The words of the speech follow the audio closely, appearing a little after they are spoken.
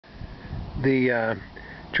The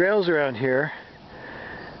trails around here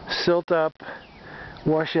silt up,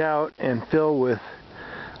 wash out, and fill with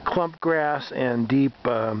clump grass and deep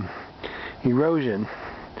erosion.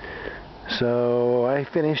 So I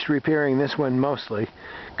finished repairing this one mostly.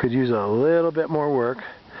 Could use a little bit more work.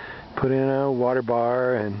 Put in a water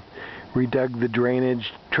bar and redug the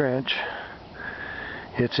drainage trench.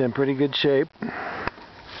 It's in pretty good shape.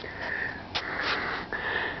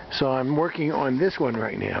 So I'm working on this one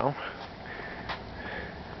right now.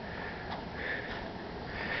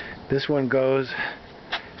 This one goes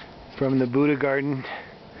from the Buddha garden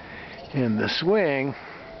and the swing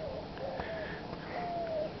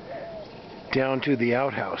down to the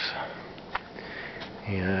outhouse.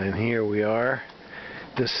 And here we are.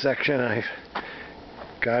 This section I've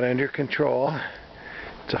got under control.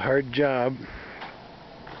 It's a hard job,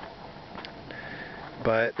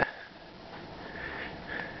 but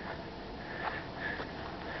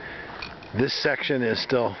this section is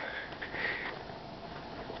still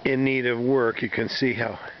in need of work. You can see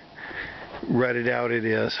how rutted out it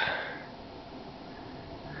is,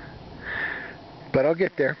 but I'll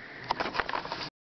get there.